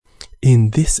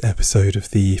In this episode of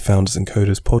the Founders and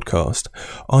Coders podcast,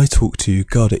 I talk to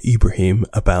Ghada Ibrahim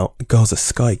about Gaza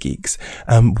Sky Geeks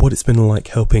and what it's been like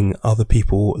helping other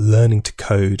people learning to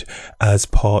code as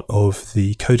part of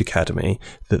the Code Academy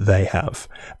that they have.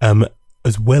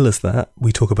 As well as that,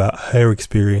 we talk about her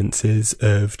experiences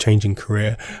of changing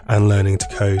career and learning to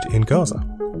code in Gaza.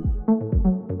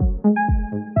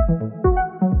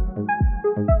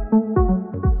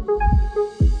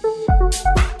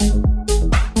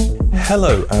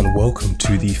 Hello and welcome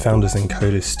to the Founders and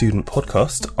Coders student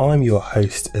podcast. I'm your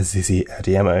host Azizi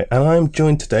Adiemo and I'm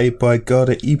joined today by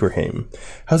Ghada Ibrahim.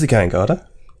 How's it going, Ghada?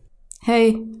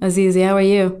 Hey Azizi, how are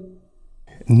you?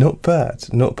 Not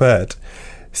bad, not bad.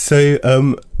 So,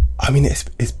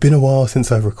 it's been a while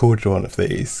since I've recorded one of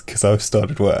these because I've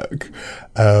started work,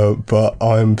 but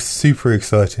I'm super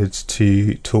excited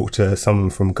to talk to someone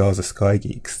from Gaza Sky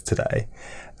Geeks today.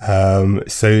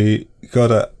 So,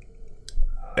 Ghada,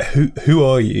 who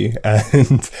are you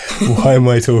and why am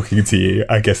I talking to you?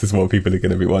 I guess is what people are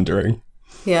going to be wondering.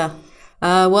 Yeah.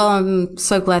 Well, I'm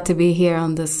so glad to be here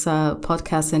on this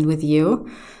podcast and with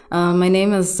you. My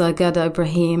name is Ghada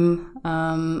Ibrahim.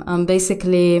 I'm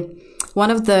basically one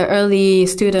of the early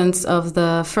students of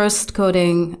the first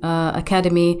coding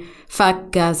academy,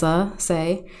 FAC Gaza,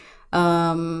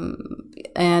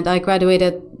 and I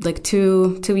graduated like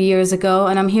two years ago,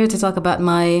 and I'm here to talk about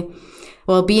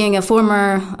being a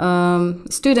former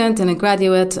student and a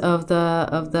graduate of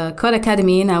the Code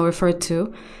Academy, now referred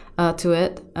to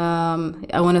it.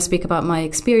 I want to speak about my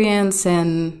experience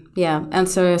and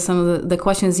answer some of the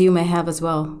questions you may have as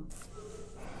well.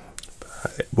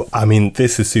 I mean,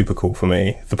 this is super cool for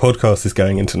me. The podcast is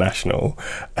going international.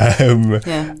 I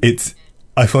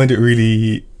find it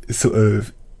really sort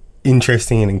of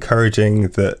interesting and encouraging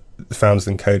that the Founders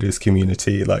and Coders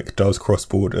community does cross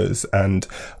borders, and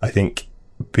I think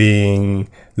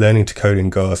learning to code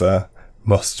in Gaza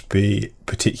must be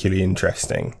particularly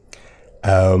interesting.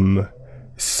 So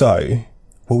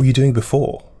what were you doing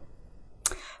before?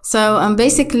 So I'm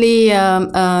basically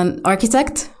an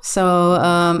architect. So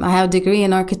I have a degree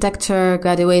in architecture,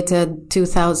 graduated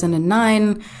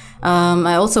 2009.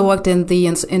 I also worked in the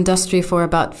industry for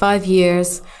about 5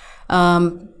 years.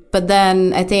 But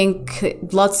then I think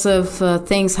lots of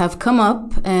things have come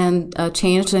up and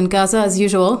changed in Gaza as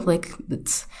usual.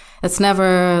 It's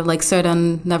never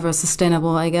certain, never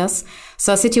sustainable, I guess.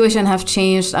 So situation have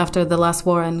changed after the last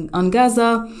war on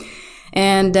Gaza.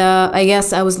 And I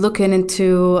guess I was looking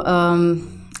into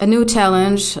a new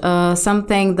challenge,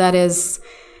 something that is,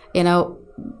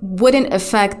 wouldn't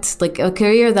affect a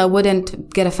career that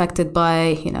wouldn't get affected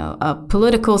by, a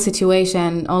political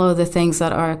situation, all of the things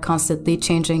that are constantly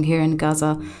changing here in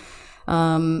Gaza.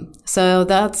 So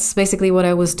that's basically what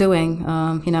I was doing,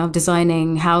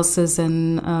 designing houses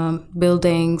and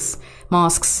buildings,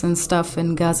 mosques and stuff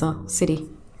in Gaza City.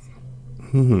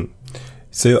 Mm-hmm.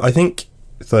 So I think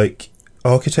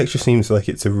architecture seems like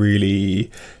it's a really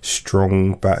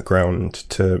strong background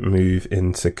to move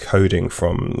into coding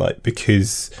from,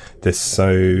 because there's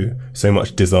so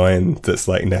much design that's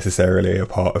necessarily a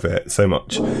part of it, so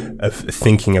much of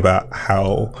thinking about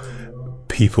how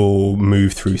people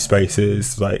move through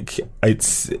spaces.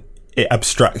 It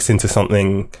abstracts into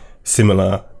something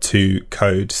similar to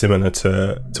code, similar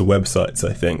to websites,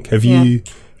 I think. Have you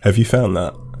found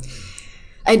that?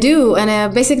 I do,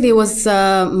 and basically it was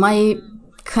my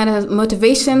kind of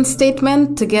motivation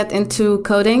statement to get into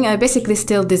coding. I basically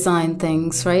still design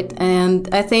things, right? And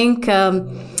I think,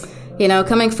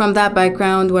 coming from that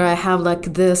background where I have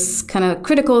this kind of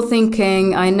critical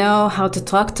thinking, I know how to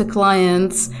talk to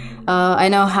clients. I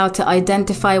know how to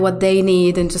identify what they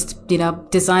need and just,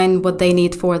 design what they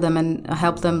need for them and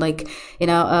help them,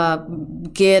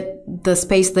 get the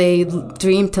space they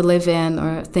dream to live in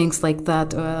or things like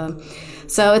that.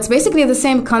 So it's basically the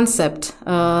same concept.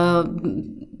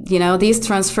 These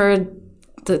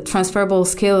transferable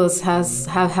skills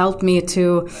have helped me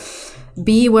to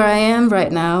be where I am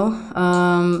right now.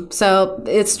 So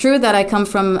it's true that I come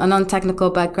from a non-technical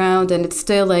background, and it's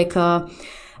still a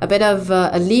bit of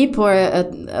a leap or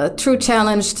a true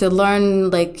challenge to learn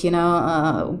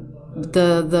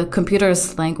the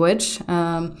computer's language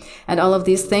and all of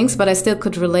these things, but I still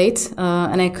could relate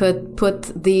and I could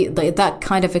put that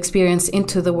kind of experience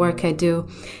into the work I do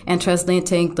and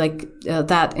translating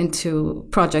that into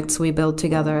projects we build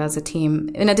together as a team.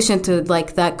 In addition to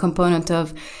that component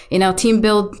of team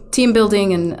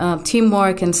building and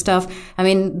teamwork and stuff. I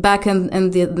mean, back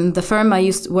in the firm I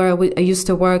used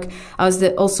to work, I was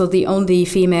also the only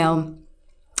female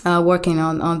working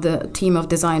on the team of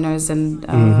designers and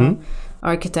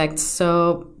architects.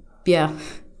 So, yeah.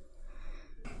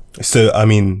 So, I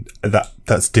mean,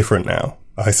 that's different now,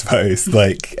 I suppose.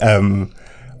 Like,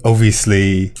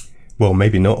 obviously, well,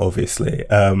 maybe not obviously,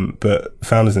 but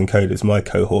Founders and Coders, my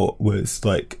cohort was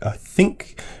like, I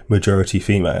think majority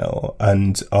female.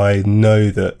 And I know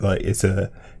that like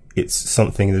it's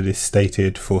something that is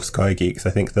stated for Sky Geeks.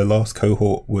 I think the last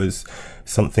cohort was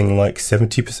something like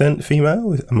 70%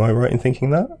 female. Am I right in thinking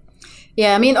that?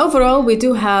 Yeah, I mean, overall, we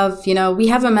do have, we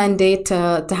have a mandate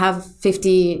to have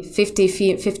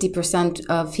 50%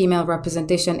 of female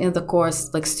representation in the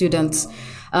course, like students.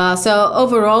 So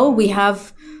overall, we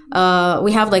have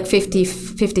like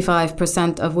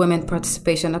 55% of women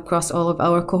participation across all of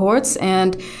our cohorts.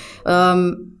 And,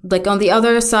 like on the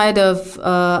other side of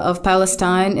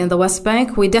Palestine in the West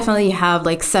Bank, we definitely have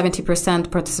like 70%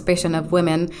 participation of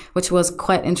women, which was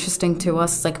quite interesting to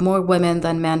us, like more women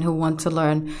than men who want to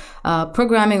learn,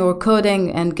 programming or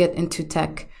coding and get into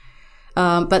tech.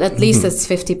 But at least it's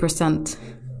 50%.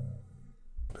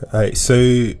 Right.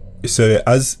 So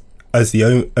as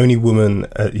the only woman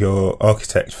at your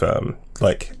architect firm,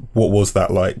 like what was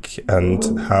that like,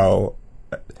 and how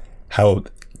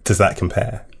does that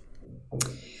compare?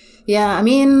 Yeah, I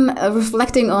mean,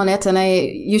 reflecting on it, and I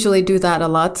usually do that a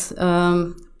lot,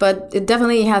 but it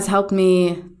definitely has helped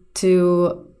me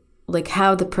to like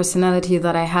have the personality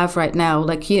that I have right now.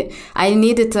 Like I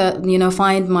needed to,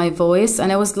 find my voice,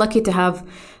 and I was lucky to have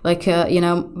like,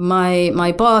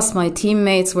 my boss, my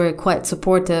teammates were quite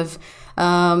supportive.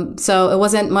 So it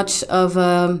wasn't much of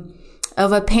a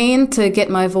pain to get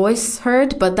my voice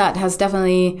heard, but that has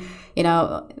definitely,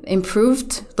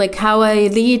 improved like how I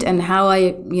lead and how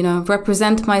I,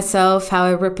 represent myself, how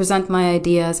I represent my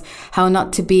ideas, how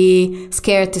not to be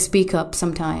scared to speak up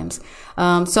sometimes.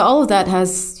 So all of that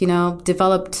has,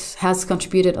 developed, has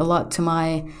contributed a lot to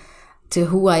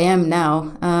who I am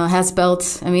now, has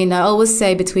built, I always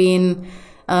say between,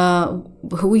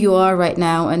 who you are right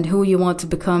now and who you want to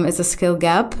become is a skill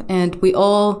gap. And we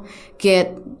all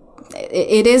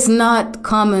it is not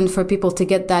common for people to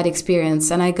get that experience.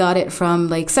 And I got it from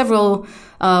like several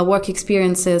work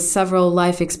experiences, several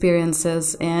life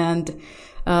experiences. And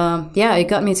it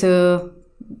got me to,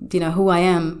 who I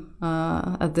am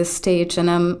at this stage.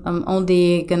 And I'm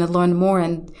only going to learn more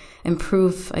and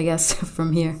improve, I guess,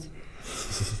 from here.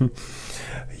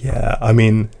 Yeah, I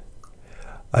mean,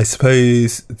 I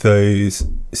suppose those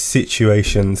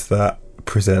situations that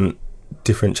present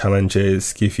different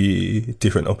challenges give you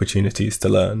different opportunities to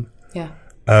learn. Yeah.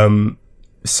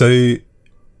 So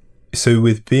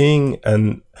with being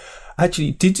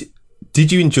actually,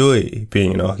 did you enjoy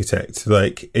being an architect?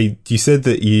 Like you said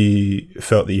that you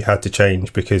felt that you had to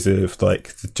change because of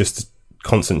like just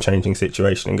constant changing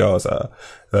situation in Gaza.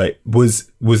 Like was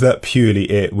that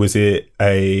purely it? Was it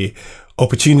a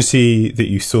opportunity that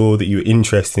you saw that you were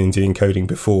interested in doing coding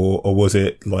before, or was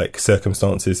it like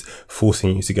circumstances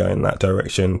forcing you to go in that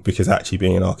direction because actually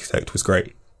being an architect was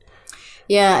great?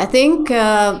 Yeah, I think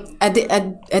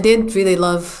I did really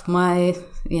love my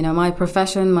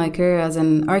profession, my career as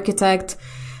an architect.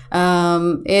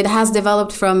 It has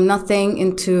developed from nothing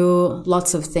into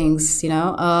lots of things,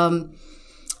 that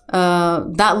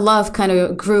love kind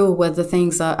of grew with the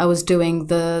things I was doing.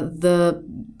 The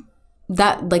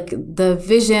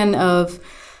vision of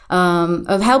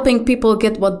helping people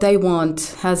get what they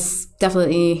want has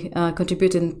definitely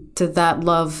contributed to that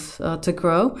love to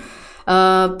grow.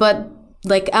 But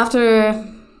like after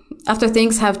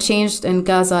things have changed in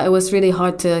Gaza, it was really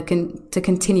hard to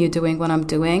continue doing what I'm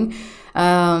doing.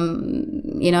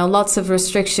 Lots of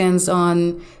restrictions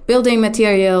on building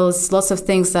materials, lots of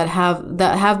things that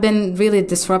have been really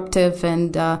disruptive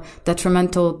and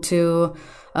detrimental to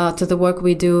the work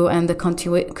we do and the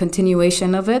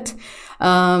continuation of it.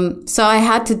 So I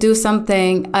had to do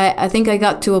something. I think I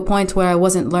got to a point where I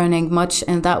wasn't learning much,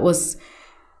 and that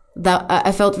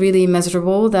I felt really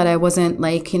miserable that I wasn't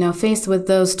faced with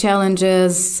those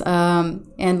challenges,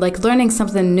 and like learning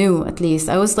something new. At least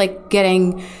I was like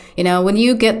getting, when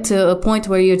you get to a point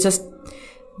where you're just,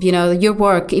 your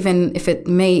work, even if it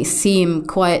may seem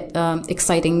quite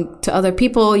exciting to other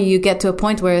people, you get to a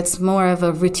point where it's more of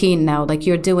a routine now. Like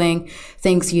you're doing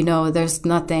things, there's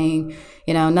nothing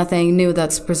new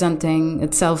that's presenting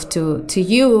itself to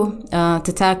you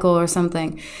to tackle or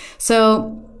something.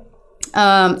 So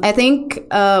I think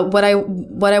what I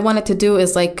wanted to do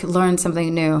is like learn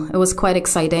something new. It was quite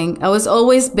exciting. I was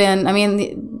always been.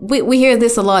 We hear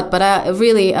this a lot, but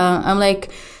I'm like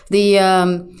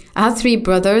I have 3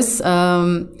 brothers,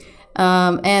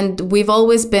 and we've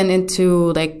always been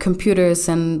into like computers,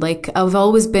 and like I've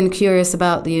always been curious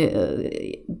about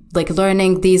the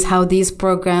learning how these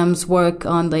programs work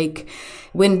on like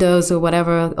Windows or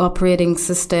whatever operating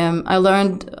system. I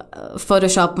learned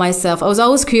Photoshop myself. I was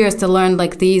always curious to learn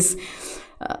like these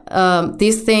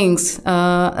things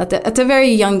at a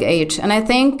very young age, and I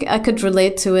think I could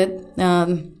relate to it.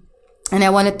 And I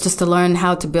wanted just to learn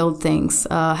how to build things,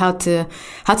 how to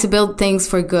build things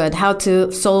for good, how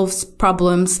to solve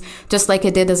problems, just like I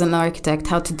did as an architect,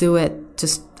 how to do it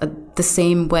just the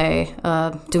same way,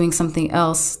 doing something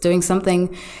else, doing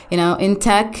something, in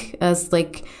tech as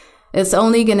like, it's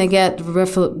only gonna get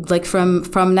like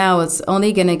from now, it's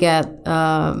only gonna get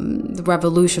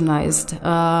revolutionized.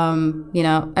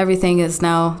 Everything is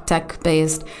now tech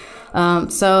based.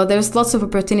 So there's lots of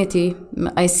opportunity.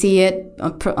 I see it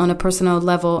on a personal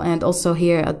level, and also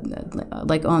here at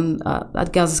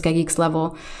Gaza Sky Geeks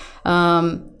level.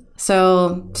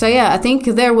 So yeah, I think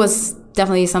there was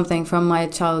definitely something from my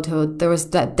childhood. There was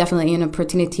definitely an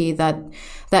opportunity that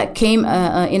came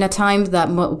in a time that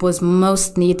was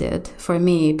most needed for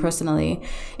me personally,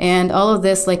 and all of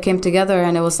this like came together,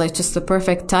 and it was like just the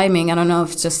perfect timing. I don't know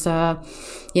if it's just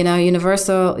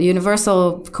universal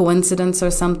coincidence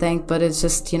or something, but it's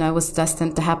just, it was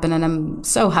destined to happen, and I'm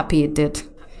so happy it did.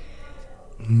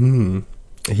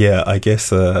 Yeah, I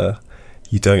guess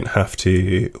you don't have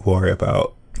to worry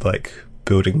about like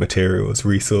building materials,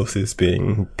 resources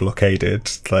being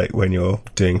blockaded, like when you're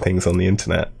doing things on the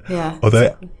internet. Yeah.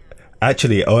 Although,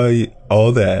 actually,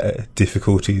 are there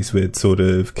difficulties with sort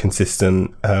of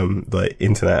consistent like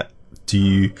internet?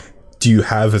 Do you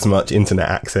have as much internet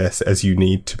access as you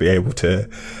need to be able to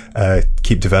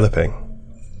keep developing?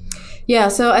 Yeah,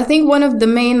 so I think one of the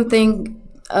main things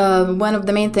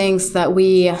that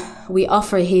we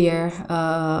offer here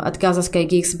at Gaza Sky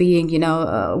Geeks, being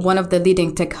one of the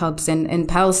leading tech hubs in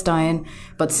Palestine,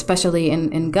 but especially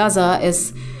in Gaza,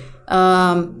 is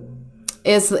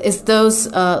those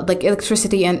like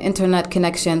electricity and internet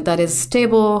connection that is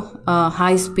stable,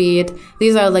 high speed.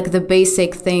 These are like the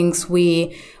basic things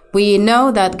we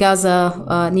know that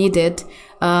Gaza needed,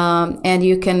 and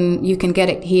you can get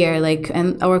it here. Like,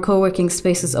 and our co-working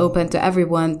space is open to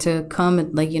everyone to come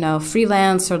and like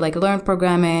freelance or like learn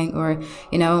programming, or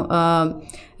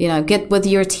get with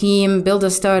your team, build a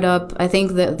startup. I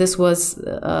think that this was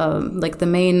like the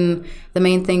main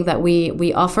thing that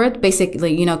we offered,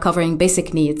 basically covering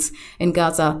basic needs in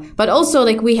Gaza. But also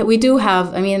like we do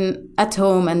have, at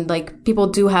home, and like people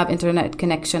do have internet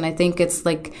connection. I think it's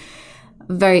like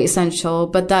very essential,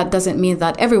 but that doesn't mean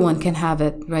that everyone can have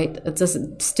it, right? It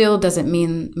still doesn't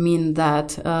mean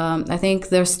that. I think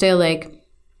there's still like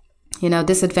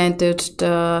disadvantaged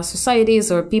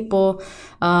societies or people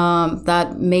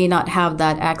that may not have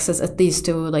that access, at least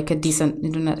to like a decent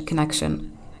internet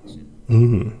connection.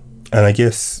 And I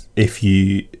guess if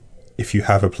you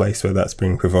have a place where that's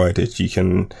being provided, you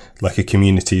can, like, a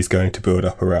community is going to build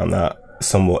up around that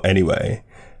somewhat anyway.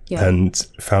 Yeah. And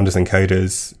Founders and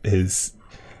Coders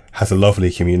has a lovely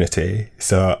community,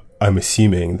 so I'm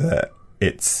assuming that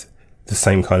it's the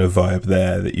same kind of vibe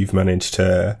there, that you've managed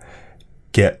to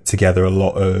get together a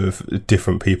lot of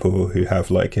different people who have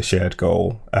like a shared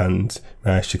goal and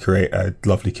managed to create a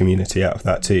lovely community out of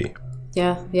that too.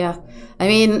 Yeah.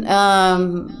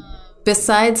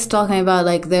 Besides talking about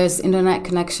like there's internet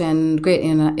connection, great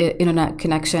internet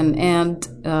connection, and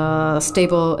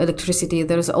stable electricity,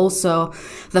 there's also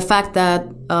the fact that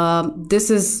this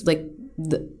is like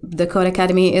the Code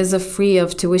Academy is a free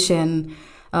of tuition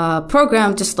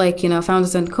program, just like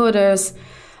Founders and Coders.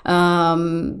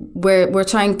 We're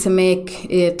trying to make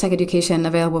tech education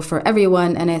available for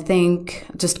everyone, and I think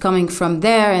just coming from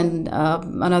there, and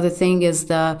another thing is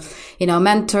the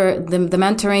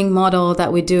mentoring model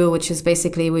that we do, which is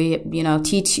basically we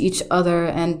teach each other,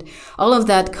 and all of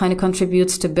that kind of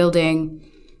contributes to building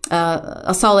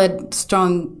a solid,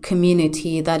 strong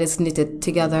community that is knitted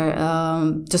together,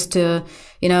 just to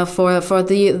for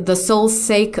the sole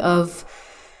sake of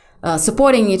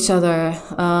supporting each other,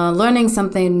 learning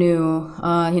something new,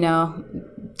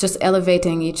 just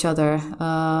elevating each other.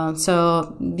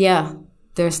 So yeah,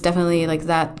 there's definitely like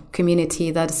that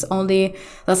community that's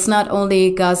not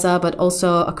only Gaza, but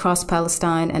also across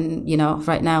Palestine. And,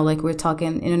 right now, like we're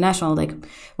talking international, like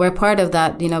we're part of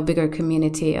that, bigger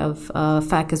community of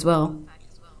FAC as well.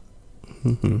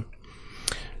 Mm-hmm.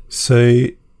 So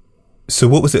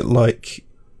what was it like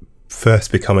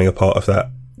first becoming a part of that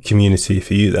community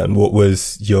for you then? What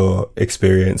was your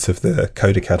experience of the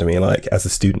Code Academy like as a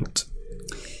student?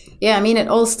 Yeah, it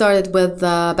all started with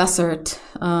Bessert,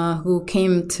 who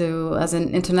came as an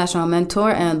international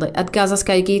mentor. And at Gaza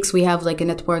Sky Geeks, we have like a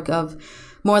network of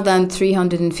more than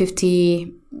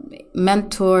 350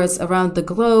 mentors around the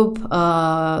globe.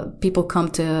 People come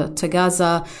to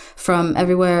Gaza from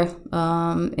everywhere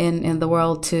in the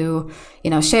world to,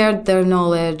 share their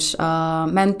knowledge,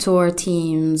 mentor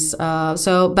teams.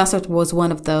 So Basart was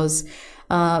one of those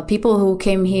people who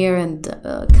came here and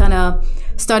kind of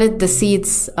started the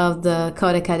seeds of the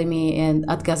Code Academy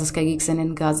at Gaza Sky Geeks and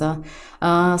in Gaza.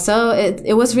 So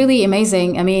it was really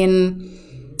amazing. I mean,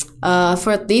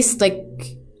 for at least like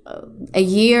a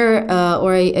year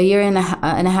or a year and a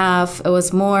half, it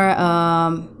was more,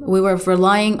 we were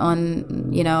relying on,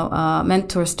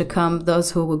 mentors to come,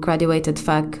 those who graduated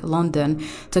FAC London,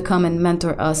 to come and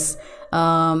mentor us.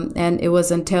 And it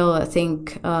was until, I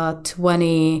think,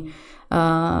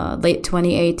 late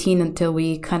 2018 until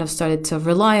we kind of started to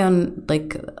rely on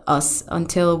like us,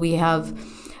 until we have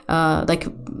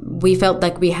we felt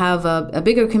like we have a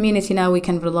bigger community now we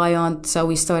can rely on. So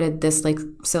we started this like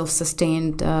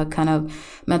self-sustained kind of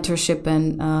mentorship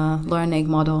and learning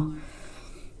model.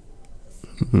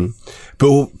 Mm-hmm.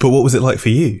 But what was it like for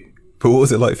you?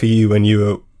 When you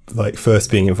were like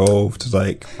first being involved?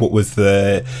 Like, what was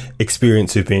the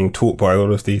experience of being taught by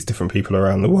all of these different people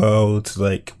around the world?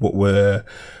 Like, what were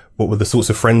the sorts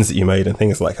of friends that you made and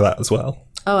things like that as well?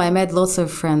 Oh, I made lots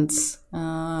of friends.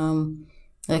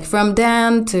 Like from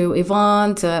Dan to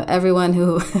Yvonne to everyone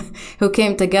who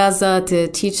came to Gaza to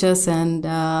teach us, and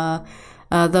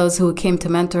those who came to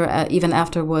mentor even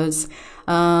afterwards.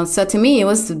 So to me, it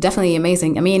was definitely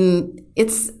amazing. I mean,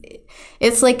 it's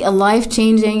like a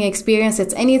life-changing experience.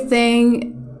 It's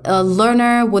anything a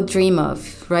learner would dream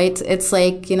of, right? It's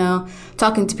like,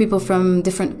 talking to people from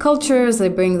different cultures. They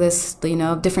bring this,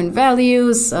 different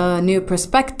values, new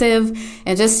perspective.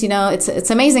 And just,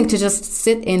 it's amazing to just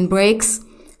sit in breaks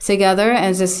together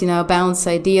and just, bounce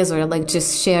ideas or like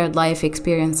just shared life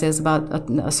experiences about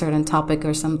a certain topic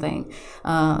or something,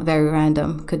 very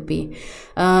random could be.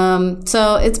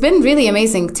 So it's been really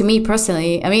amazing to me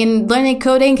personally. I mean, learning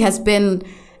coding has been,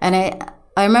 and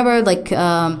I remember like,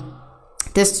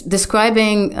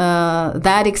 describing,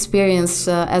 that experience,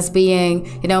 as being,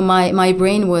 my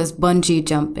brain was bungee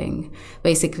jumping,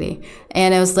 basically.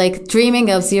 And I was like dreaming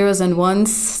of zeros and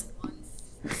ones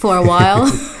for a while.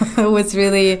 It was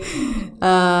really,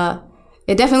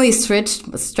 it definitely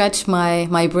stretched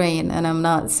my brain, and I'm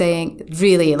not saying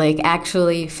really, like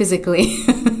actually physically.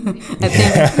 I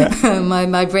think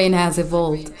my brain has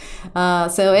evolved.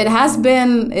 So it has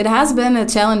been a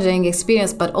challenging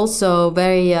experience, but also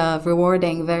very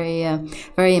rewarding, very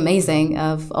very amazing,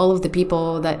 of all of the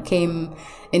people that came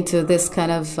into this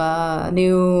kind of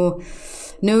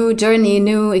new journey,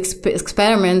 new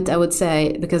experiment, I would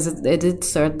say, because it did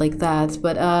start like that.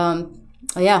 But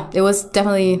yeah, it was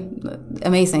definitely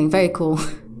amazing, very cool.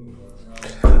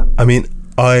 I mean,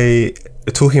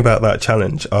 talking about that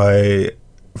challenge, I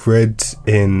read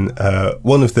in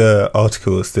one of the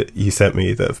articles that you sent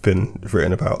me that have been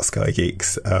written about Sky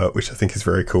Geeks, which I think is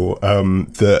very cool,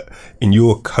 that in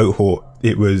your cohort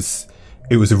it was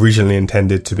originally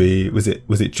intended to be, was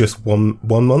it just one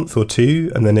month or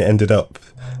two, and then it ended up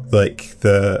like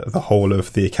the whole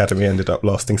of the academy ended up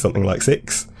lasting something like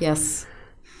 6? Yes.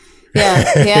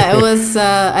 Yeah, it was,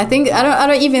 I think, I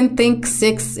don't even think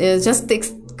 6 is just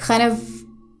kind of,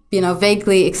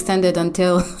 vaguely extended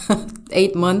until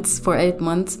 8 months.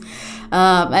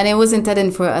 And it was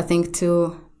intended for, I think,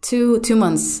 two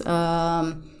months,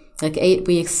 like 8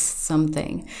 weeks,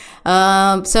 something.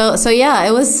 So yeah,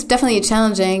 it was definitely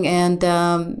challenging. And,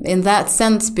 in that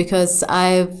sense, because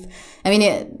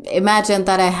imagine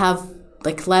that I have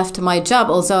like left my job,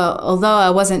 although I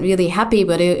wasn't really happy,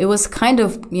 but it was kind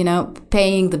of,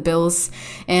 paying the bills.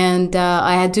 And,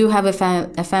 I do have a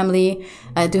family.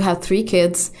 I do have 3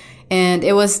 kids, and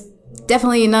it was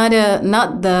definitely not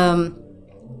the,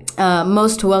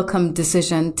 most welcome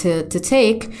decision to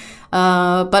take.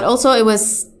 But also it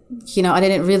was, I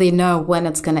didn't really know when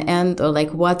it's going to end or like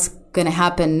what's going to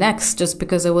happen next, just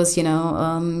because it was,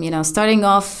 starting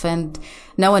off and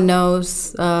no one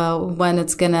knows, when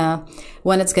it's going to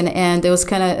end. It was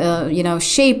kind of,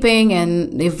 shaping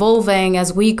and evolving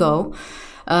as we go.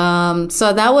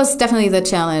 So that was definitely the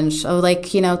challenge of like,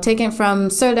 taking from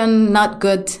certain not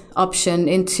good option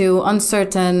into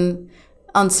uncertain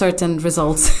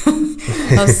results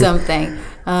of something.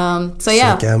 So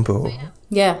yeah. It's a gamble.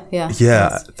 Yeah.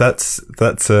 That's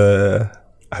that's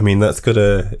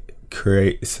gotta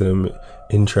create some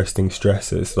interesting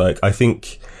stresses. Like, I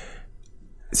think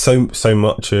so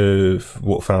much of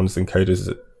what Founders and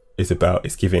Coders is about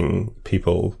is giving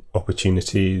people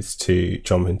opportunities to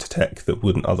jump into tech that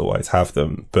wouldn't otherwise have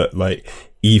them. But like,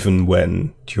 even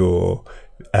when you're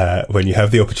when you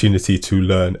have the opportunity to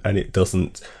learn and it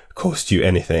doesn't cost you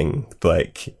anything,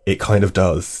 like it kind of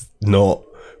does, not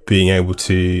being able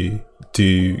to do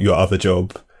your other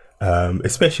job,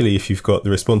 especially if you've got the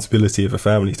responsibility of a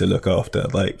family to look after.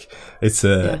 Like it's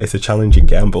a challenging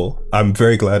gamble. I'm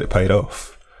very glad it paid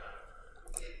off.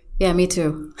 Yeah, me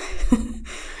too.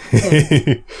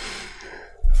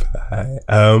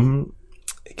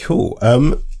 Cool.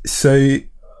 So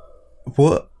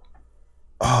what?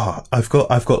 I've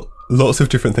got lots of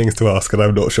different things to ask, and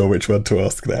I'm not sure which one to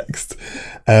ask next.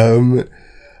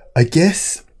 I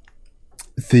guess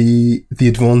the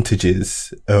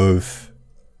advantages of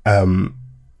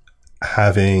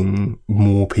having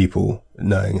more people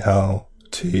knowing how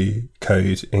to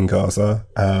code in Gaza,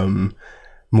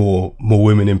 more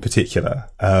women in particular,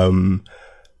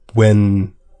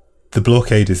 when the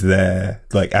blockade is there,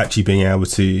 like actually being able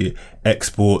to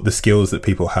export the skills that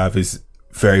people have is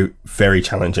very, very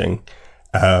challenging.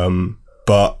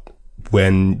 But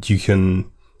when you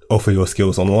can offer your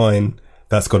skills online,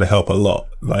 that's got to help a lot.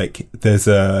 Like there's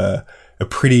a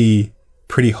pretty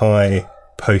high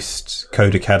post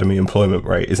Code Academy employment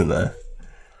rate, isn't there?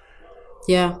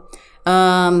 Yeah,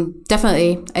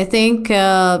 definitely. I think,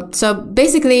 so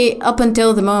basically up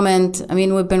until the moment, I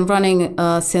mean, we've been running,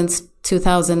 since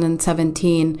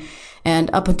 2017.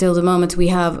 And up until the moment, we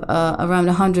have around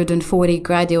 140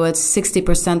 graduates.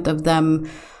 60% of them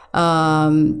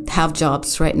have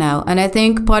jobs right now. And I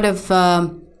think part of,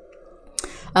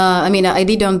 I mean, I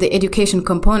lead on the education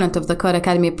component of the Code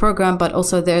Academy program, but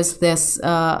also there's this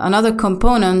another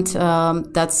component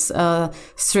that's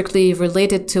strictly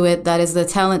related to it. That is the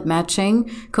talent matching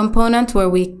component, where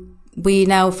we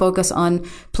now focus on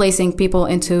placing people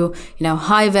into,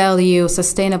 high value,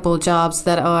 sustainable jobs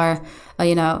that are,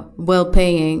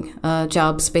 well-paying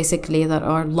jobs, basically, that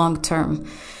are long-term.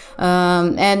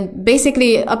 And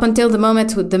basically, up until the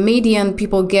moment, the median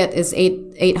people get is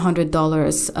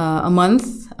 $800 a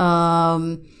month.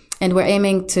 And we're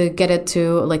aiming to get it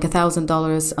to like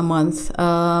 $1,000 a month.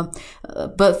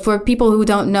 But for people who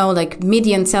don't know, like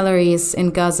median salaries in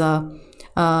Gaza,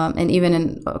 and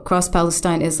even across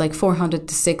Palestine is like $400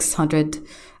 to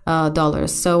 $600.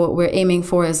 So what we're aiming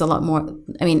for is a lot more.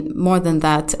 I mean, more than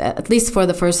that, at least for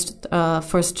the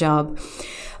first job.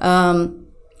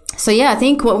 So yeah, I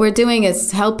think what we're doing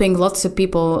is helping lots of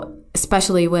people,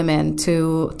 especially women,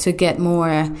 to get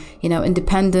more,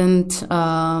 independent,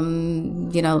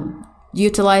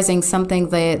 utilizing something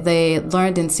they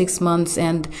learned in 6 months.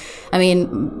 And I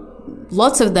mean,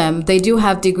 lots of them, they do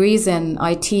have degrees in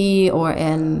IT or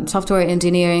in software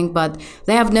engineering, but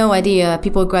they have no idea.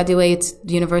 People graduate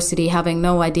university having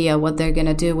no idea what they're going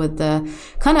to do with the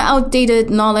kind of outdated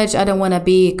knowledge. I don't want to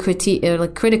be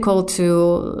critical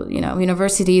to,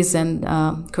 universities and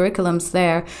curriculums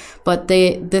there, but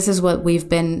this is what we've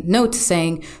been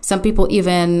noticing. Some people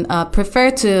even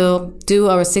prefer to do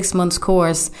our 6 months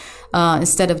course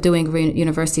instead of doing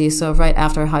university. So right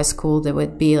after high school, they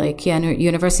would be like, yeah,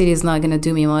 university is not going to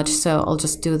do me much, so I'll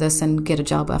just do this and get a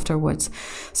job afterwards.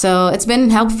 So it's been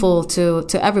helpful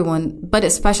to everyone, but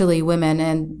especially women,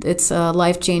 and it's a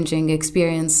life-changing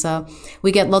experience.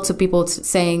 We get lots of people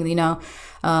saying,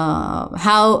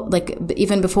 how, like,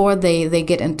 even before they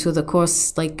get into the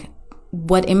course, like,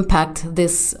 what impact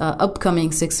this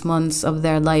upcoming 6 months of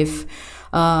their life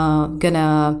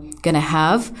gonna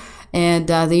have. And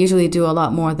they usually do a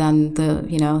lot more than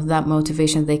that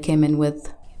motivation they came in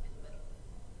with.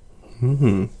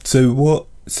 Mm-hmm.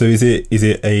 So is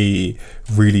it a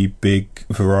really big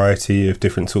variety of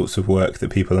different sorts of work that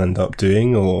people end up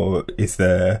doing, or is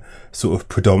there sort of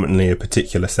predominantly a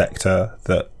particular sector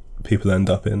that people end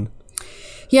up in?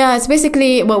 Yeah, it's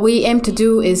basically what we aim to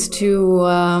do is to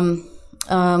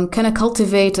kind of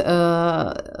cultivate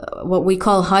what we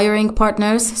call hiring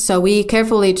partners. So we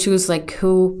carefully choose like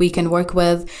who we can work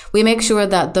with. We make sure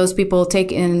that those people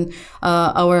take in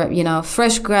our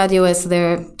fresh graduates,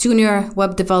 they're junior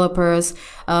web developers.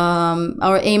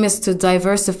 Our aim is to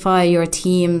diversify your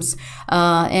teams,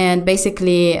 and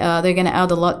basically they're going to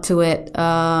add a lot to it.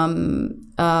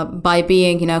 By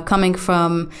being, coming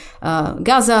from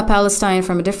Gaza, Palestine,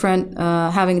 from a different,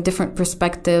 having different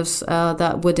perspectives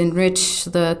that would enrich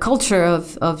the culture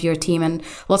of your team. And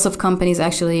lots of companies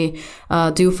actually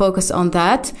do focus on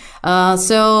that.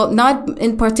 So nothing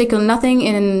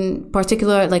in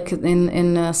particular, like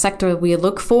in a sector we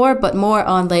look for, but more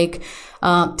on like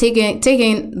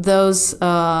taking those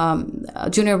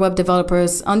junior web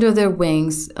developers under their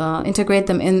wings, integrate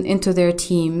them into their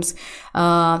teams,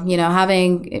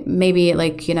 having maybe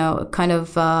kind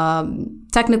of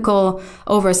technical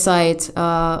oversight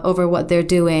over what they're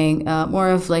doing, more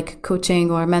of like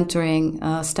coaching or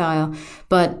mentoring style.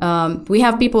 But we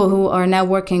have people who are now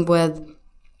working with,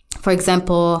 for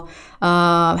example,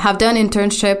 have done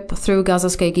internship through Gaza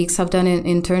Sky Geeks, have done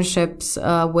internships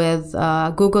with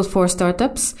Google for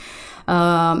Startups,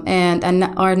 and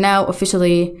are now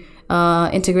officially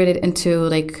integrated into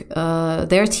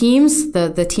their teams,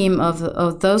 the team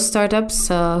of those startups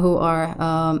who are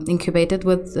incubated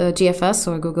with GFS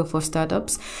or Google for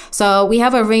Startups. So we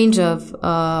have a range of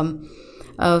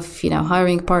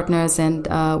hiring partners and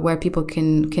where people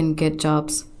can get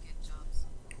jobs.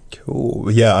 Cool.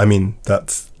 Yeah, I mean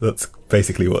that's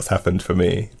basically what's happened for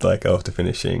me. Like after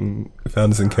finishing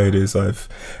Founders and Coders, I've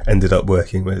ended up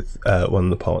working with one of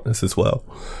the partners as well,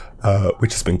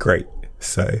 which has been great.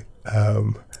 So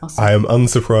awesome. I am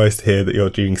unsurprised to hear that you're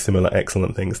doing similar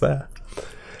excellent things there.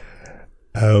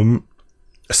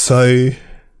 So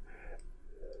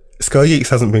Sky Geeks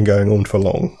hasn't been going on for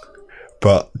long,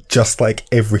 but just like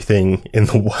everything in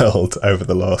the world over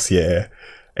the last year,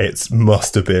 it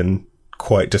must have been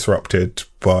quite disrupted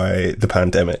by the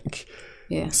pandemic.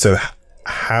 Yeah. So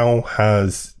how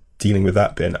has dealing with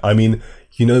that been? I mean,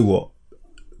 you know what?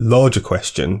 Larger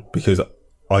question, because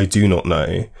I do not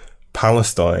know.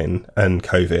 Palestine and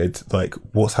COVID, like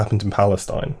what's happened in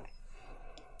Palestine?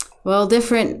 Well,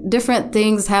 different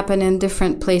things happen in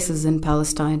different places in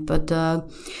Palestine, but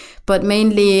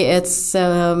mainly it's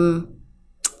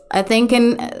I think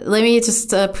let me just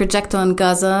project on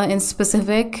Gaza in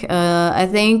specific. I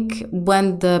think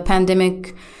when the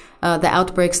pandemic, the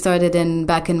outbreak started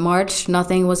back in March,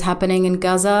 nothing was happening in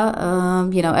Gaza.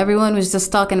 Everyone was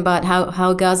just talking about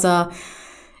how Gaza,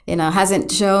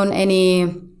 hasn't shown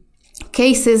any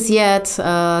cases yet.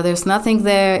 There's nothing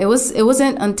there. It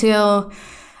wasn't until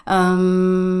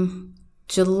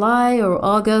July or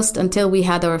August until we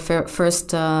had our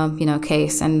first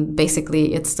case, and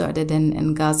basically it started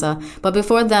in Gaza. But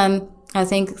before then, I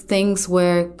think things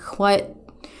were quite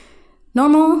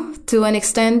normal to an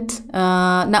extent.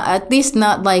 Not at least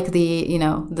not like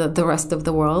the rest of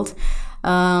the world.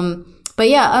 But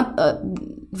yeah,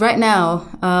 right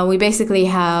now we basically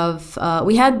have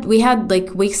we had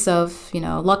like weeks of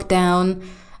lockdown,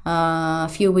 a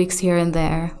few weeks here and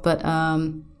there, but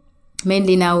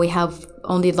mainly now we have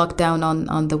only lockdown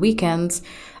on the weekends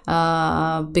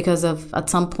because of at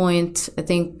some point, I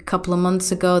think a couple of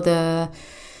months ago, the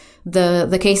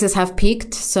cases have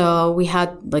peaked, so we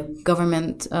had like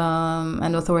government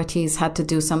and authorities had to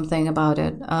do something about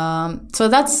it. So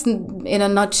that's in a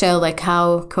nutshell like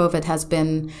how COVID has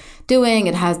been doing.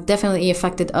 It has definitely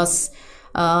affected us,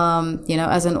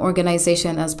 as an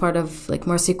organization, as part of like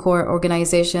Mercy Corps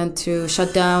organization, to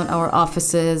shut down our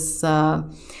offices,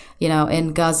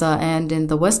 in Gaza and in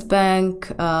the West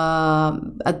Bank,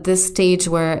 at this stage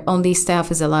where only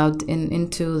staff is allowed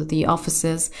into the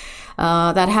offices.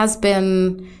 That has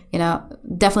been,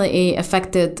 definitely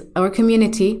affected our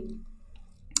community.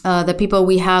 The people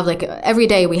we have, like every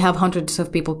day we have hundreds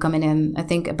of people coming in. I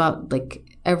think about like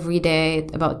every day,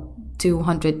 about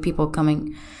 200 people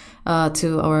coming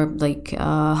to our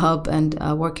hub and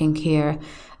working here.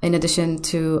 In addition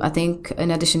to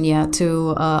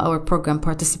our program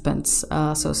participants,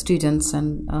 so students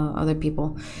and other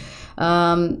people.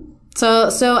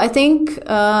 So I think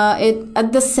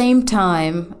at the same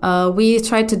time, we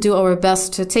try to do our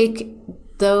best to take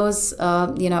those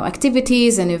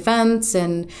activities and events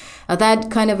and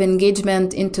that kind of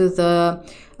engagement into the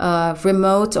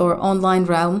remote or online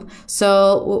realm.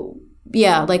 So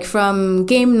yeah, like from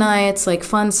game nights, like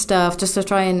fun stuff, just to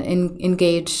try and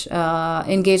engage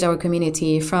our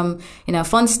community, from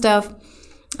fun stuff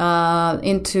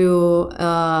into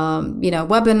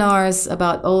webinars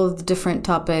about all of the different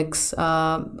topics.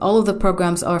 All of the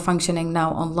programs are functioning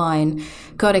now online.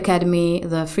 Code Academy,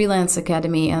 the Freelance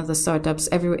Academy, and the startups.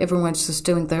 Everyone's just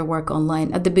doing their work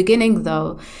online. At the beginning,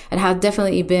 though, it had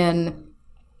definitely been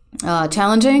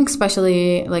challenging,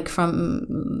 especially like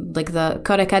from like the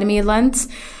Code Academy lens.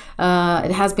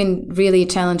 It has been really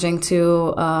challenging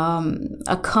to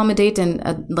accommodate and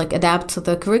adapt to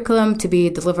the curriculum to be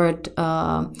delivered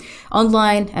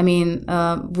online. I mean,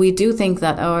 we do think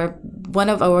that one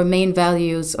of our main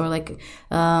values, or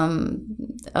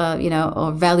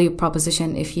or value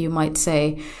proposition, if you might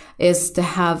say, is to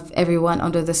have everyone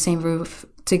under the same roof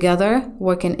together,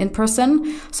 working in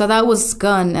person. So that was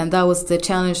gone, and that was the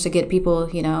challenge to get people,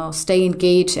 stay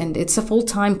engaged. And it's a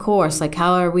full-time course. Like,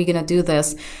 how are we going to do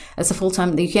this? It's a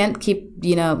full-time. You can't keep,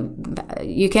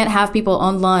 you can't have people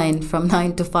online from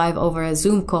 9 to 5 over a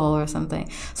Zoom call or something.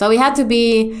 So we had to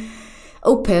be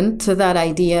open to that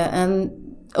idea and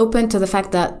open to the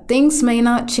fact that things may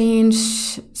not change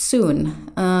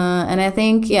soon. And I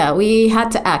think, we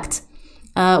had to act.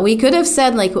 We could have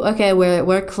said, like, okay,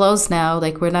 we're closed now.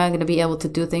 Like, we're not going to be able to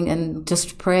do things, and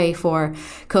just pray for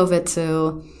COVID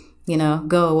to,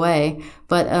 go away.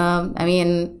 But,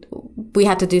 we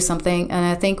had to do something. And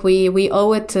I think we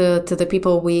owe it to the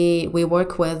people we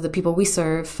work with, the people we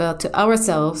serve, to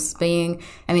ourselves being,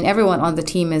 everyone on the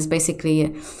team is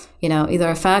basically, either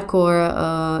a FAC or,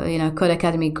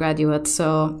 Codecademy graduate.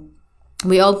 So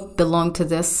we all belong to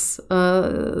this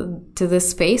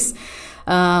space.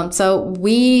 So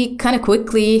we kind of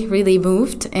quickly really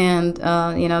moved and,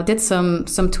 did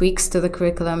some tweaks to the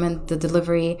curriculum and the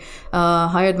delivery,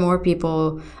 hired more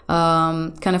people,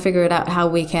 kind of figured out how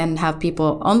we can have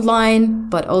people online,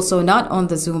 but also not on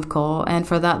the Zoom call. And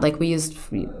for that, like, we used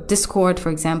Discord,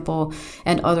 for example,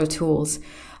 and other tools.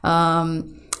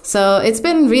 So it's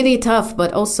been really tough,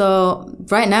 but also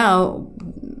right now,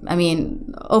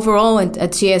 overall at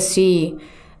GSG,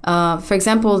 for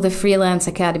example, the freelance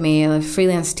academy, the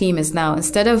freelance team is now,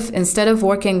 instead of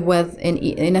working with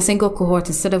in a single cohort,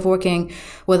 instead of working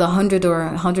with 100 or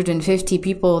 150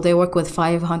 people, they work with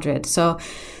 500. So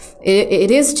it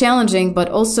is challenging, but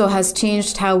also has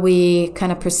changed how we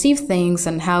kind of perceive things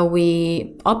and how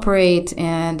we operate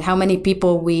and how many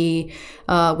people we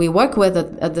work with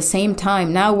at the same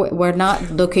time. Now we're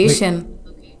not location.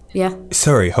 Yeah.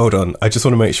 Sorry, hold on. I just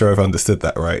want to make sure I've understood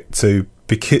that right. So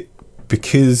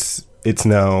because it's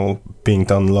now being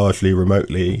done largely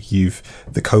remotely,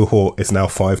 the cohort is now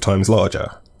 5 times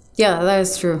larger. Yeah, that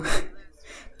is true.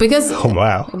 Because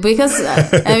wow. Because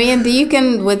you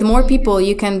can, with more people,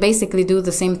 you can basically do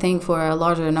the same thing for a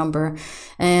larger number.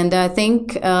 And I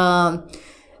think we're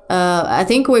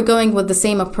going with the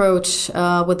same approach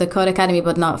with the Codecademy,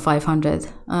 but not 500.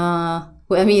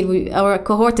 Our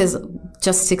cohort is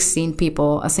just 16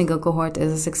 people. A single cohort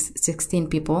is 16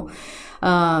 people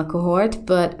cohort,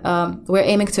 but we're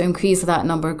aiming to increase that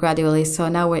number gradually. So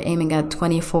now we're aiming at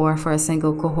 24 for a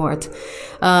single cohort.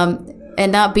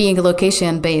 And not being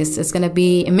location based, it's going to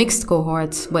be a mixed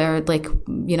cohort where, like,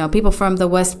 people from the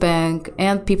West Bank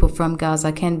and people from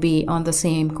Gaza can be on the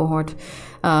same cohort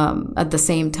at the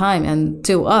same time. And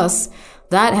to us,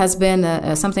 that has been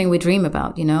something we dream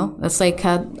about. It's like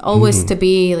always to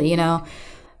be,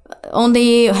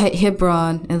 only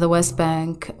Hebron in the West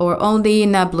Bank, or only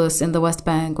Nablus in the West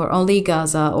Bank, or only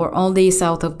Gaza, or only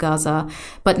south of Gaza.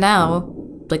 But now,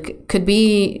 like, could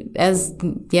be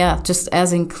just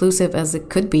as inclusive as it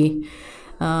could be.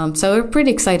 So we're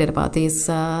pretty excited about these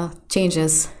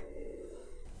changes.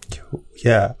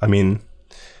 Yeah,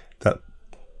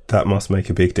 that must make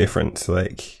a big difference.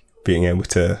 Like, being able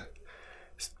to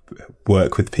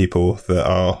work with people that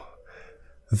are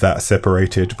that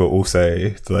separated, but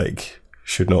also, like,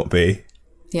 should not be.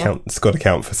 Yeah. It's got to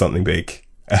count for something big.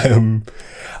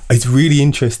 It's really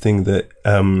interesting that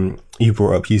you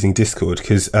brought up using Discord,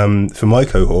 because for my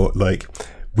cohort, like,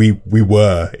 we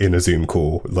were in a Zoom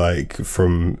call, like,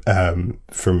 from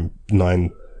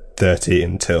 9:30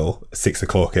 until 6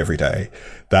 o'clock every day.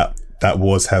 That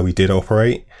was how we did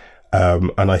operate.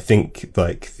 And I think,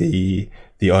 like, the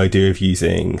idea of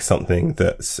using something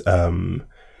that's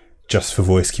just for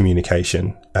voice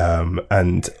communication,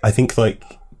 and I think, like,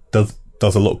 does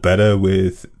a lot better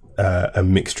with a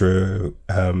mixture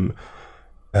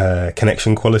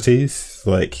connection qualities,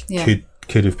 like,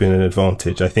 could have been an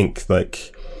advantage. I think,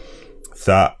 like,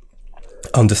 that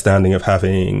understanding of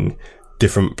having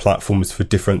different platforms for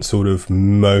different sort of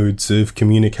modes of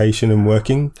communication and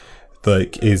working,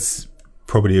 like, is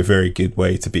probably a very good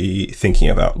way to be thinking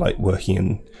about, like,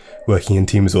 working in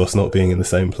teams whilst not being in the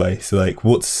same place. Like,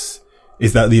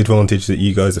 is that the advantage that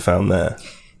you guys have found there?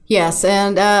 Yes,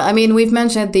 and we've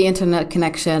mentioned the internet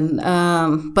connection,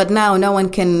 but now no one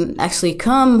can actually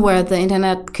come where the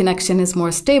internet connection is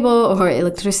more stable or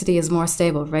electricity is more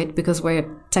stable, right? Because we're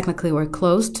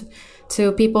closed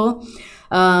to people.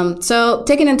 So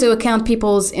taking into account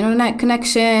people's internet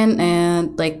connection,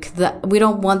 and, like, that, we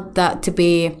don't want that to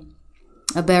be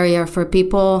a barrier for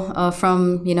people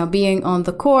from, being on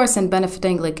the course and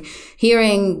benefiting, like,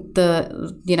 hearing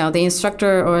the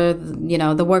instructor or,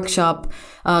 the workshop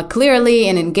clearly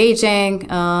and engaging,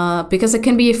 because it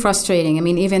can be frustrating.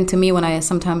 Even to me, when I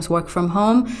sometimes work from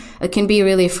home, it can be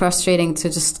really frustrating to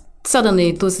just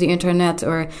suddenly lose the internet,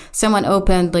 or someone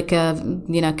opened like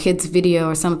a kids video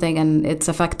or something, and it's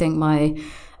affecting my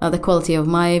the quality of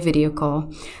my video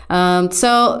call.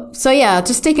 So yeah,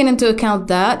 just taking into account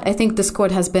that, I think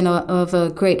Discord has been of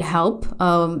a great help.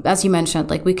 As you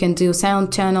mentioned, like we can do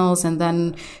sound channels and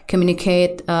then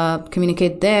communicate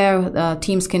there.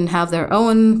 Teams can have their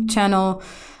own channel,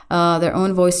 their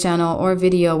own voice channel or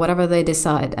video, whatever they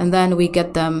decide, and then we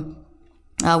get them.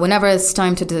 Whenever it's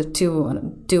time to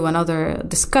do another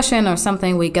discussion or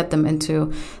something, we get them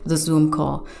into the Zoom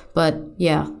call. But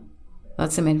yeah,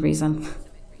 that's the main reason.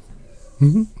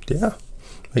 Mm-hmm. Yeah,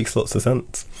 makes lots of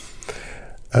sense.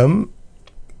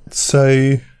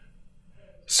 So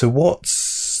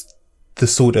what's the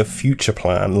sort of future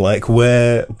plan? Like,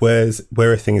 where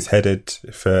are things headed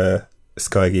for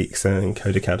Sky Geeks and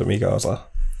Code Academy Gaza?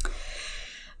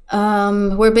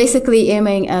 We're basically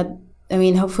aiming at,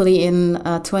 hopefully in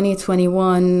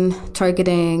 2021,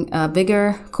 targeting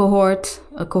bigger cohorts.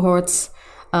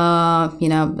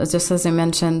 Just as I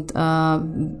mentioned,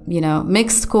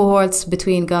 mixed cohorts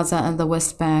between Gaza and the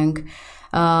West Bank.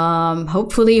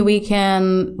 Hopefully we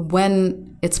can,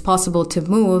 when it's possible to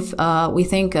move, we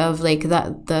think of like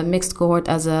that, the mixed cohort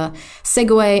as a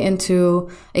segue into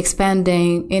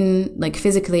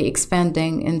physically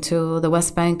expanding into the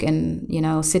West Bank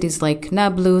and, cities like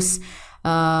Nablus.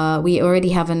 We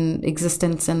already have an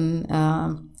existence in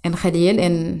Khalil,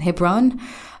 in Hebron,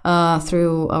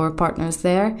 through our partners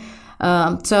there.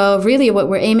 So really what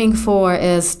we're aiming for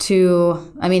is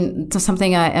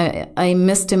something I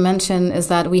missed to mention is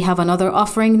that we have another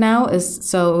offering now.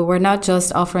 So we're not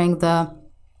just offering the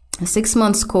 6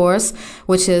 months course,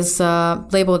 which is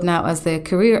labeled now as the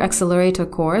Career Accelerator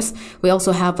course. We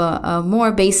also have a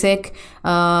more basic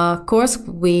course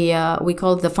we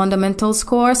call it the Fundamentals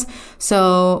course.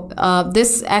 So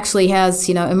this actually has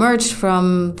emerged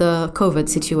from the COVID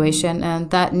situation and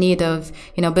that need of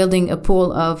building a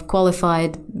pool of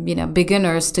qualified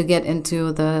beginners to get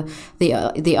into the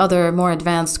other more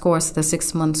advanced course, the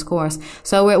 6 months course.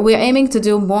 So we're aiming to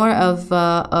do more of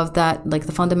that, like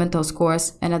the Fundamentals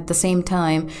course, and at the same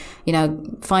time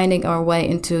finding our way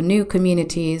into new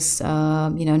communities,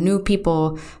 new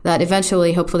people that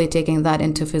eventually hopefully taking that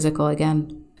into physical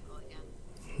again.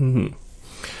 Mm-hmm.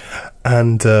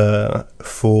 And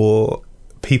for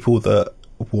people that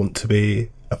want to be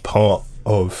a part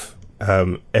of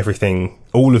everything,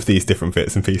 all of these different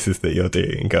bits and pieces that you're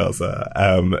doing in Gaza,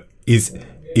 is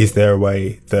there a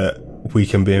way that we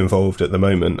can be involved at the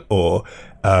moment, or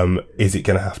is it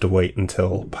going to have to wait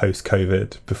until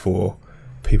post-COVID before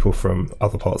people from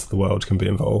other parts of the world can be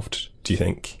involved, do you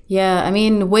think? Yeah,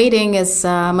 waiting is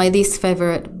my least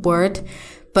favorite word,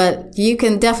 but you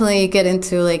can definitely get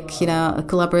into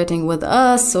collaborating with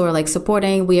us or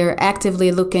supporting. We are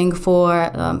actively looking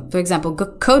for example,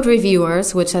 code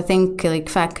reviewers, which I think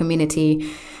FAC community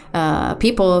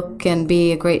people can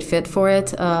be a great fit for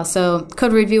it. So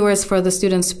code reviewers for the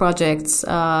students' projects.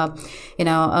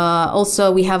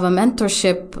 Also we have a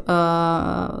mentorship,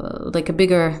 a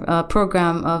bigger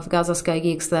program of Gaza Sky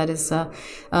Geeks that is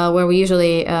where we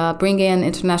usually bring in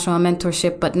international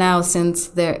mentorship. But now, since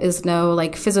there is no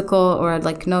physical or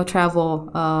no travel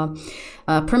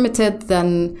permitted,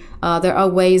 then there are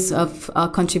ways of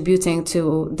contributing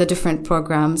to the different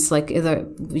programs. Either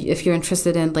if you're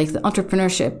interested in the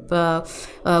entrepreneurship,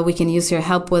 we can use your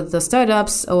help with the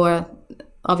startups, or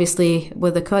obviously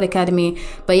with the Code Academy.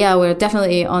 But yeah, we're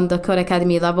definitely on the Code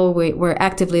Academy level. We're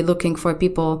actively looking for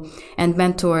people and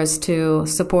mentors to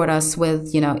support us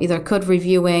with, either code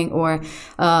reviewing or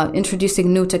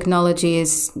introducing new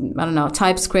technologies,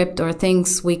 TypeScript or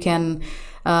things we can,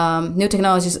 new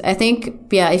technologies. I think,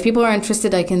 if people are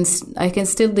interested, I can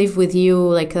still leave with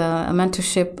you a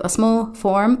mentorship, a small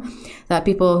form that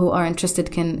people who are interested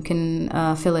can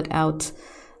fill it out.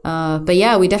 But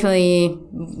yeah, we definitely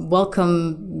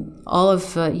welcome all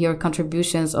of your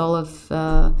contributions, all of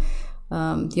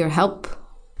your help.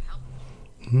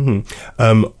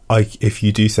 Mm-hmm. If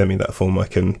you do send me that form, I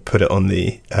can put it on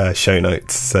the show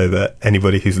notes, so that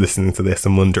anybody who's listening to this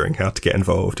and wondering how to get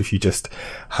involved, if you just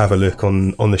have a look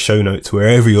on the show notes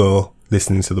wherever you're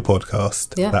listening to the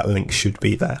podcast, that link should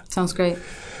be there. Sounds great.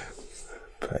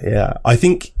 But I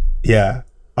think I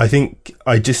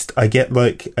get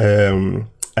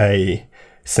a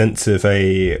sense of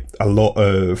a lot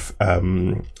of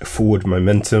forward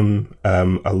momentum,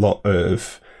 a lot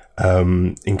of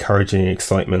encouraging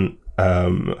excitement.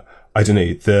 I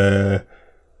don't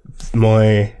know,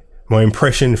 my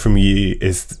impression from you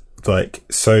is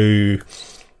so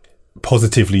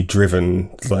positively driven,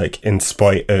 in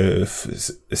spite of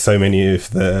so many of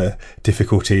the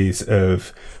difficulties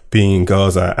of being in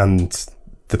Gaza and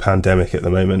the pandemic at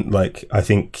the moment. Like, I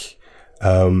think,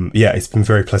 it's been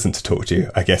very pleasant to talk to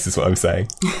you, I guess is what I'm saying.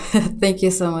 Thank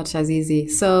you so much, Azizi.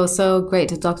 So great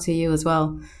to talk to you as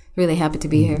well. Really happy to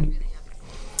be here.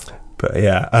 But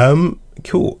yeah,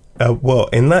 cool. Well,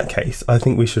 in that case, I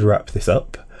think we should wrap this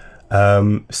up.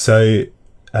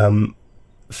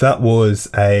 That was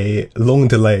a long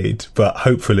delayed, but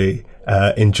hopefully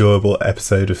enjoyable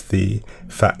episode of the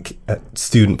FAC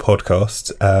Student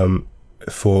Podcast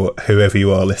for whoever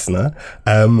you are, listener.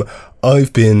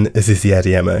 I've been Azizi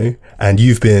Adeyemo, and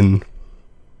you've been...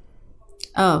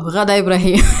 Ghada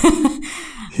Ibrahim.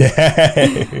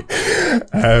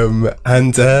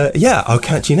 Yeah. I'll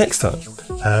catch you next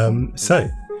time. So,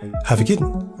 have a good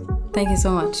one. Thank you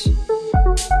so much.